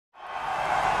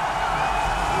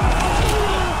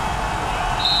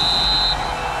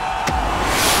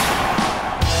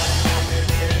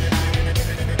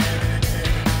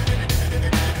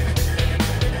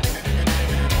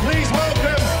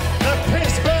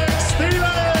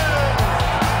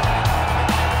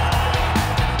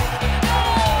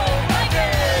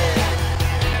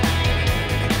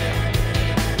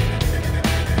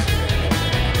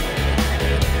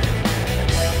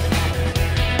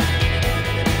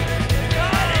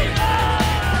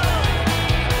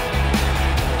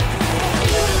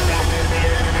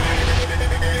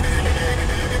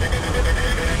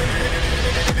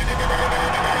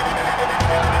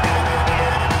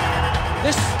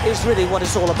really what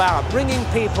it's all about, bringing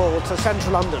people to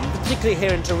central London, particularly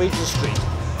here into Regent Street.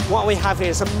 What we have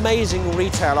here is amazing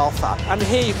retail offer, and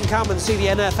here you can come and see the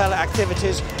NFL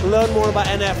activities, learn more about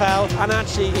NFL, and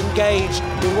actually engage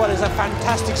with what is a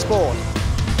fantastic sport.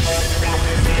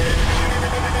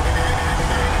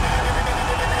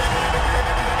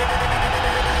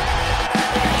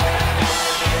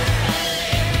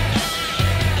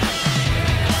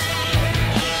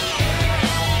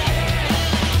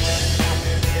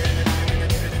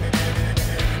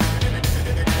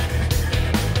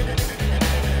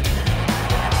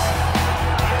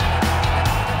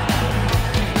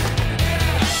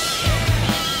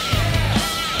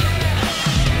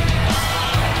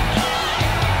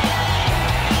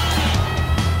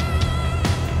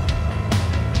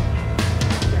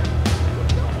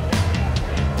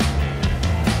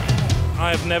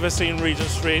 I've never seen Regent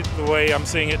Street the way I'm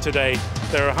seeing it today.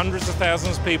 There are hundreds of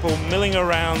thousands of people milling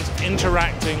around,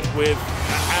 interacting with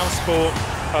our sport,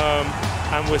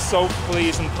 and we're so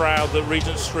pleased and proud that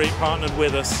Regent Street partnered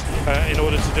with us in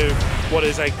order to do what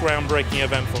is a groundbreaking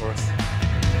event for us.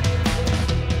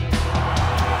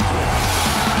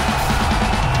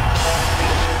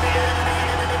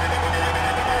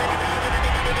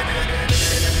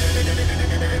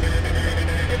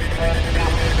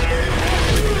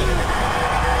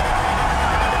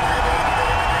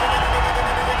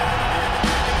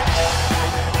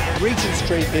 Regent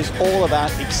Street is all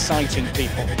about exciting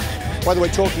people. Whether we're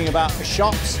talking about the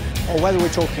shops or whether we're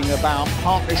talking about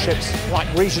partnerships like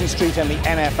Regent Street and the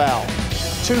NFL.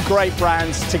 Two great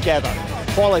brands together.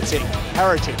 Quality,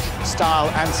 heritage, style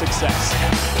and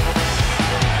success.